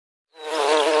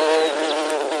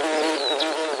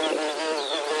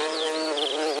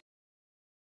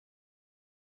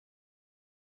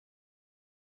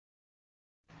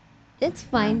Let's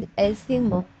find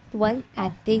LCM of 12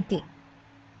 and 18.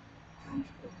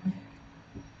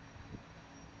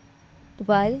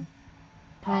 12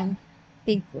 and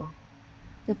 18.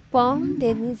 The common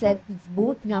table set with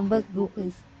both number group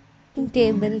is two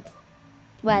tables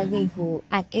 12 will go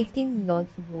and 18 will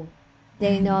also go.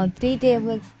 Then three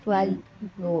tables 12 will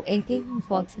go, 18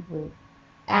 will also go.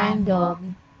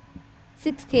 And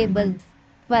six tables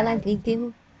 12 and 18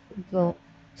 will go.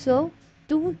 So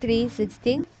 2, 3,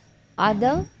 16 are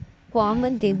the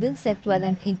common tables set 12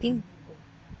 and 18.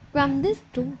 From this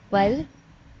 2, 12,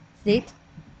 6,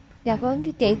 we are going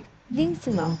to take these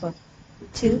numbers,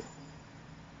 which is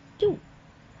 2,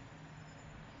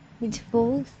 which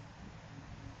goes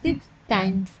 6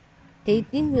 times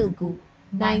 18 will go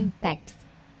 9 times,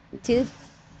 which is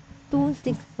 2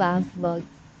 6 passwords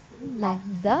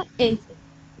like the 8.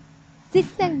 6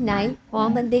 and 9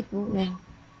 commonly go in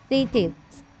 3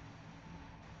 tables,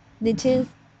 which is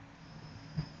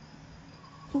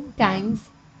 2 times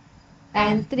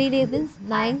and 3 tables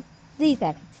 9 3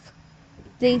 times.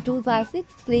 3 2 5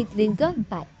 6, 3 3 go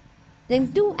 5.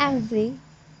 Then 2 and 3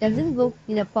 doesn't go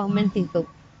in a common table.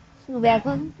 So we are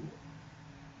going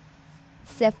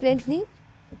separately.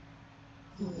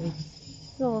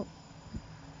 So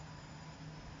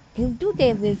in 2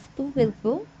 tables 2 will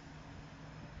go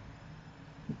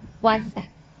 1 time.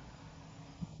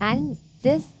 And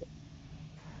just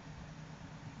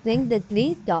bring the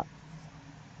 3 dots.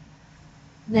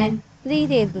 Then 3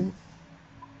 tables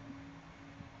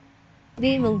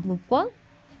 3 will go for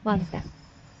 1 time.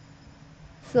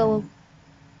 So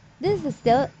this is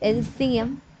the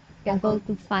LCM. We are going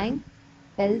to find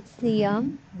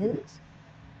LCM is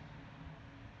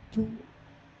 2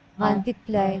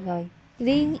 multiplied by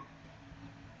 3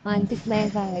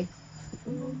 multiplied by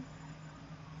 2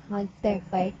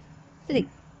 multiplied by 3,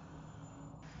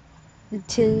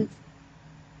 which is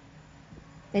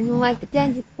when you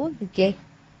multiply the 4 you get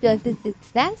 36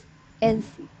 as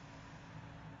LCM.